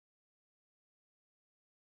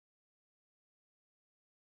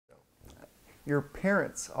Your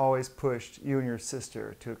parents always pushed you and your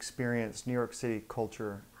sister to experience New York City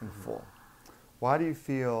culture in full. Why do you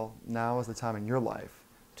feel now is the time in your life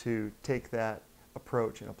to take that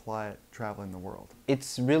approach and apply it traveling the world?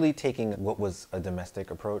 It's really taking what was a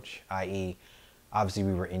domestic approach, i.e., obviously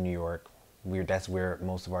we were in New York. That's where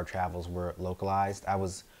most of our travels were localized. I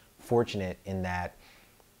was fortunate in that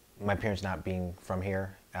my parents not being from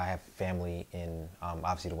here, I have family in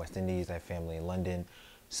obviously the West Indies, I have family in London.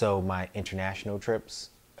 So my international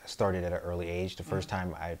trips started at an early age. The first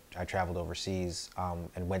time I traveled overseas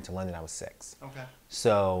and went to London, I was 6. Okay.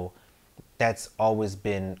 So that's always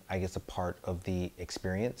been, I guess, a part of the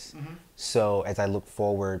experience. So as I look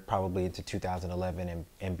forward probably into 2011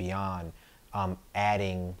 and beyond,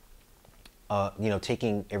 adding,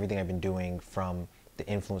 taking everything I've been doing from the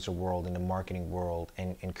influencer world and the marketing world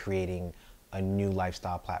and creating a new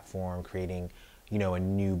lifestyle platform, creating, a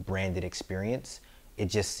new branded experience, it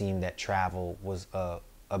just seemed that travel was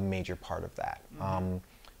a major part of that.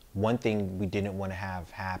 One thing we didn't want to have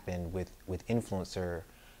happen with influencer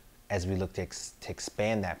as we look to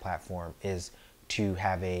expand that platform is to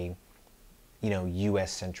have a,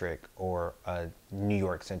 US centric or a New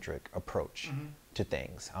York centric approach to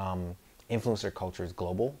things. Influencer culture is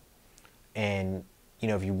global, and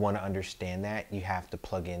if you want to understand that, you have to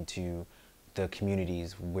plug into the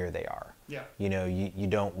communities where they are. Yeah. You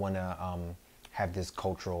don't want to have this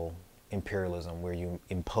cultural imperialism where you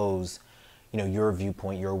impose, your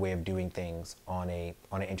viewpoint, your way of doing things on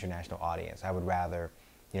an international audience. I would rather,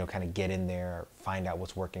 kind of get in there, find out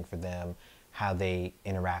what's working for them, how they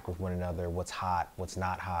interact with one another, what's hot, what's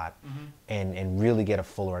not hot, and really get a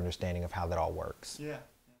fuller understanding of how that all works. Yeah.